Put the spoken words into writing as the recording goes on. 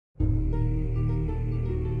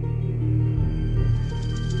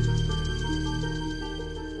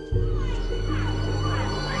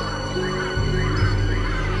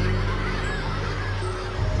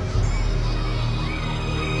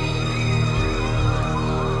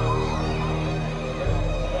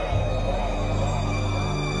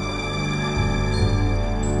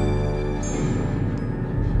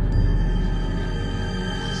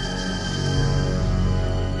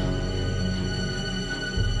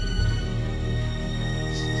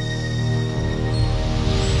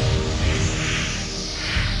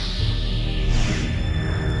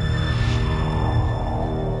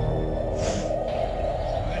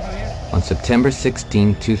September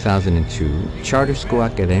 16, 2002, charter school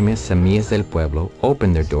Academia Semillas del Pueblo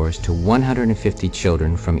opened their doors to 150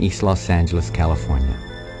 children from East Los Angeles, California.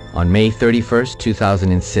 On May 31,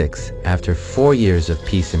 2006, after 4 years of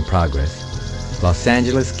peace and progress, Los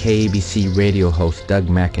Angeles KABC radio host Doug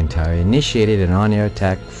McIntyre initiated an on-air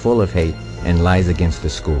attack full of hate and lies against the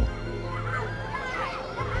school.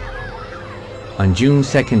 On June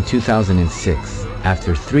 2, 2006,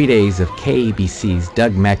 after 3 days of KABC's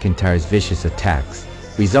Doug McIntyre's vicious attacks,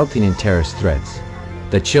 resulting in terrorist threats,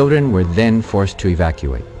 the children were then forced to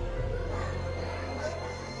evacuate.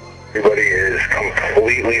 Everybody is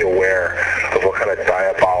completely aware of what kind of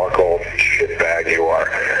diabolical shitbag you are.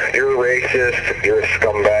 You're a racist, you're a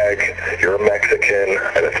scumbag, you're a Mexican,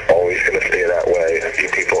 and it's always going to stay that way. You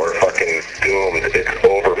people are fucking doomed. It's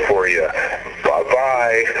over for you.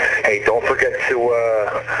 Bye-bye. Hey, don't forget to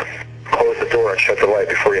close the door and shut the light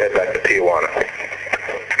before you head back to Tijuana.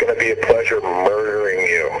 It's going to be a pleasure murdering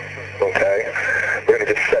you, okay? We're going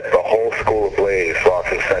to just set the whole school ablaze while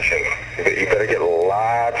it's in session. You better get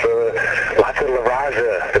lots of La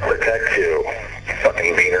Raza to protect you,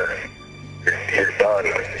 fucking beaner. You're done.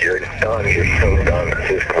 You're done. You're so done.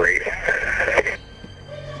 This is great.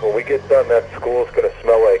 When we get done, that school's going to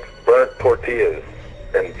smell like burnt tortillas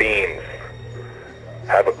and beans.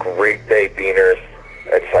 Have a great day, beaners.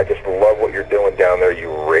 I just love what you're doing down there, you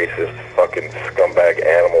racist fucking scumbag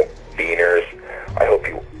animal beaners. I hope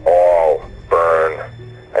you all burn.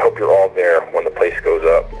 I hope you're all there when the place goes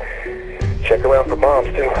up. Check around for bombs,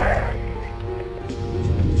 too.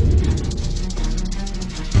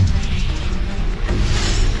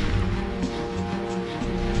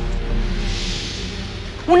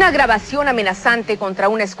 Una grabación amenazante contra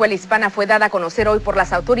una escuela hispana fue dada a conocer hoy por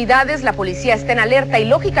las autoridades. La policía está en alerta y,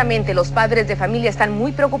 lógicamente, los padres de familia están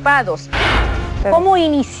muy preocupados. ¿Cómo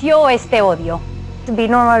inició este odio?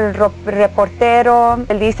 Vino el reportero,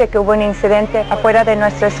 él dice que hubo un incidente afuera de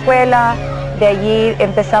nuestra escuela. De allí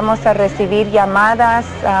empezamos a recibir llamadas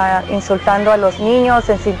insultando a los niños,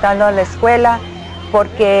 insultando a la escuela,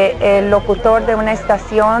 porque el locutor de una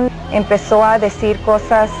estación empezó a decir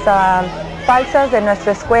cosas falsas de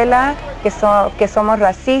nuestra escuela, que somos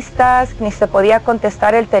racistas, ni se podía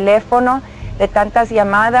contestar el teléfono de tantas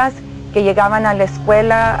llamadas que llegaban a la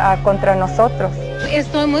escuela contra nosotros.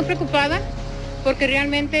 Estoy muy preocupada porque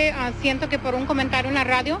realmente siento que por un comentario en la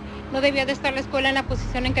radio no debía de estar la escuela en la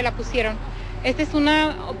posición en que la pusieron. Esta es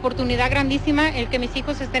una oportunidad grandísima, el que mis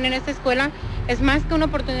hijos estén en esta escuela es más que una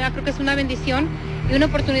oportunidad, creo que es una bendición y una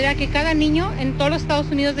oportunidad que cada niño en todos los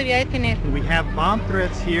Estados Unidos debía de tener. We have bomb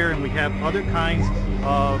threats here and we have other kinds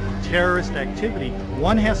of terrorist activity.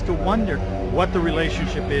 One has to wonder what the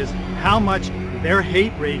relationship is, how much their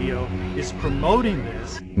hate radio is promoting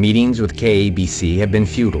this. Meetings with KABC have been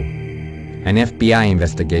futile. An FBI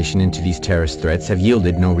investigation into these terrorist threats have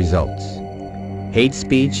yielded no results. Hate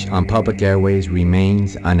speech on public airways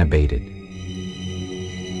remains unabated.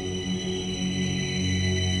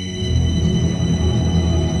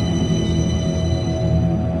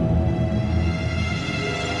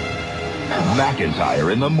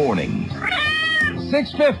 McIntyre in the morning.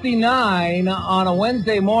 6:59 on a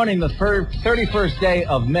Wednesday morning, the 31st day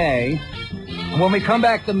of May. When we come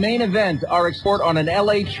back, the main event, our export on an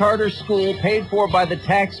LA charter school paid for by the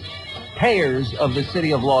taxpayers of the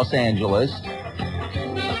city of Los Angeles,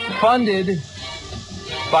 funded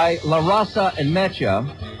by La Raza and Mecha.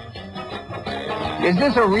 Is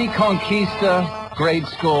this a Reconquista grade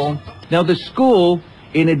school? Now, the school,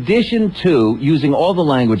 in addition to using all the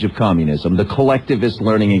language of communism, the collectivist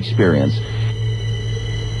learning experience,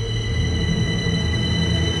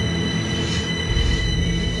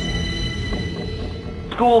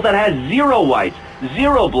 school that has 0 whites,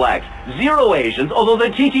 0 blacks, 0 Asians, although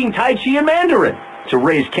they're teaching Tai Chi and Mandarin. To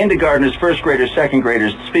raise kindergartners, first graders, second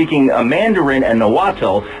graders speaking Mandarin and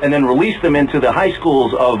Nahuatl and then release them into the high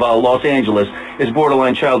schools of Los Angeles is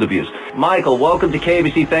borderline child abuse. Michael, welcome to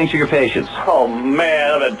KABC. Thanks for your patience. Oh,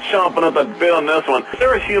 man, I've been chomping at the bit on this one. Is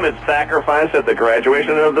there a human sacrifice at the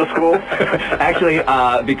graduation of the school? Actually,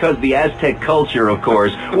 because the Aztec culture, of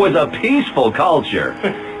course, was a peaceful culture.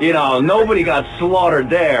 You know, nobody got slaughtered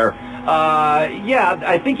there. Yeah,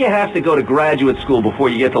 I think you have to go to graduate school before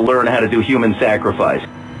you get to learn how to do human sacrifice.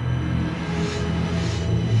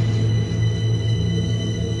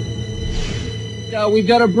 We've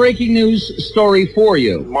got a breaking news story for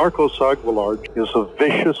you. Marcos Aguilar is a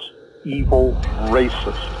vicious, evil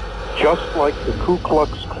racist, just like the Ku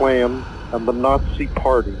Klux Klan and the Nazi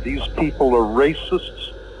Party. These people are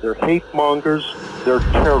racists, they're hate mongers, They're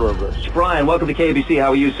terrorists. Brian, welcome to KABC.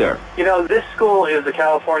 How are you, sir? You know, this school is the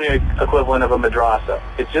California equivalent of a madrasa.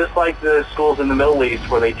 It's just like the schools in the Middle East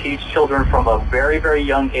where they teach children from a very, very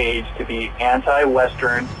young age to be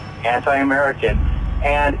anti-Western, anti-American.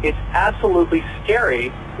 And it's absolutely scary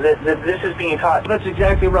that this is being taught. That's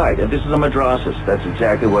exactly right. And this is a madrasa. That's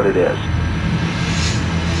exactly what it is.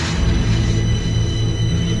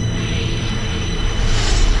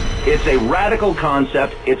 It's a radical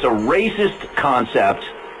concept, it's a racist concept,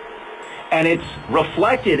 and it's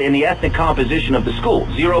reflected in the ethnic composition of the school.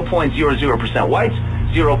 0.00% whites,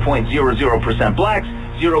 0.00% blacks,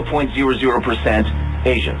 0.00%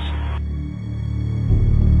 Asians.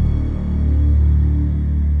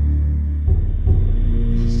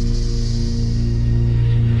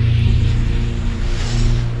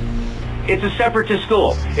 It's a separatist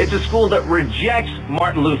school. It's a school that rejects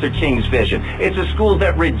Martin Luther King's vision. It's a school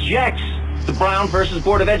that rejects the Brown versus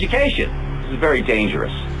Board of Education. This is very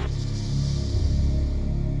dangerous.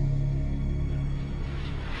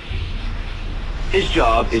 His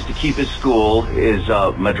job is to keep his school, his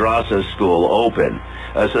madrasa school, open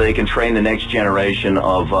so they can train the next generation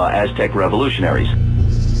of Aztec revolutionaries.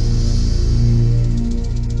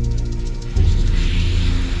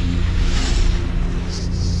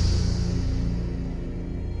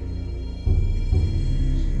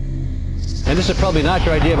 And this is probably not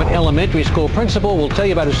your idea of an elementary school principal. We'll tell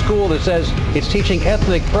you about a school that says it's teaching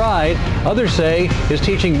ethnic pride. Others say it's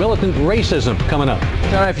teaching militant racism. Coming up.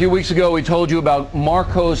 A few weeks ago, we told you about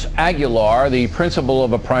Marcos Aguilar, the principal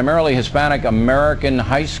of a primarily Hispanic American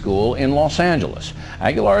high school in Los Angeles.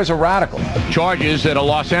 Aguilar is a radical. Charges that a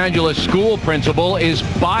Los Angeles school principal is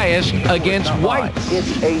biased against whites.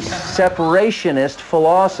 It's a separationist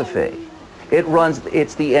philosophy.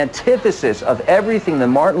 It's the antithesis of everything that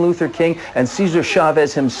Martin Luther King and Cesar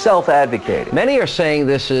Chavez himself advocated. Many are saying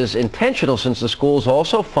this is intentional since the school is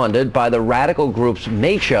also funded by the radical groups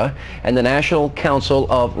Mecha and the National Council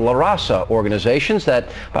of La Raza, organizations that,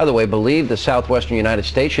 by the way, believe the southwestern United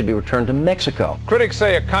States should be returned to Mexico. Critics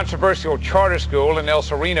say a controversial charter school in El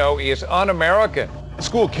Sereno is un-American. The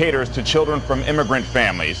school caters to children from immigrant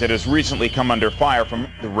families. It has recently come under fire from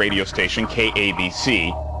the radio station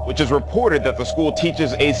KABC, which has reported that the school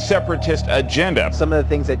teaches a separatist agenda. Some of the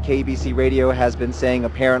things that KABC Radio has been saying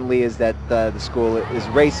apparently is that the school is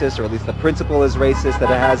racist, or at least the principal is racist, that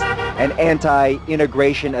it has an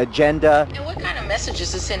anti-integration agenda. And what kind of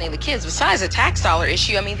messages is sending the kids besides a tax dollar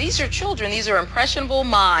issue? I mean, these are children, these are impressionable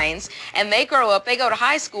minds, and they grow up, they go to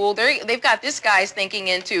high school, they've got this guy's thinking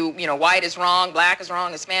into, you know, white is wrong, black is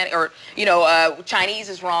wrong, Hispanic, or, you know, Chinese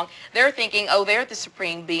is wrong. They're thinking, oh, they're the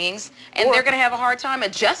supreme beings, and they're going to have a hard time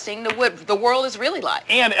adjusting to what the world is really like.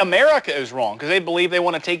 And America is wrong because they believe they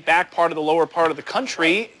want to take back part of the lower part of the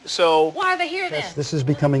country. So why are they here then? This is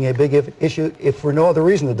becoming a big issue, if for no other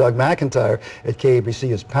reason that Doug McIntyre at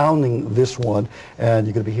KABC is pounding this one, and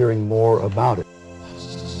you're going to be hearing more about it.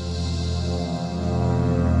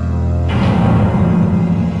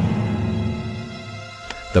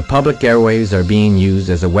 The public airwaves are being used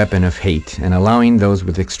as a weapon of hate and allowing those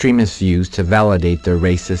with extremist views to validate their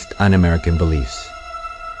racist, un-American beliefs.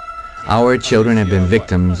 Our children have been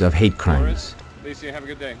victims of hate crimes. Lisa, have a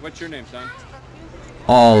good day. What's your name, son?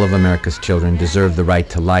 All of America's children deserve the right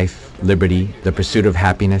to life, liberty, the pursuit of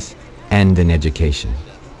happiness, and an education.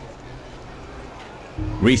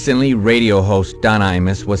 Recently, radio host Don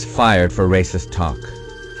Imus was fired for racist talk.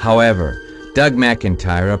 However, Doug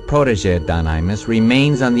McIntyre, a protege of Don Imus,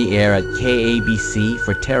 remains on the air at KABC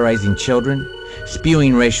for terrorizing children,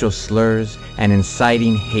 spewing racial slurs, and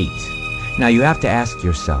inciting hate. Now you have to ask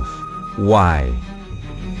yourself, why?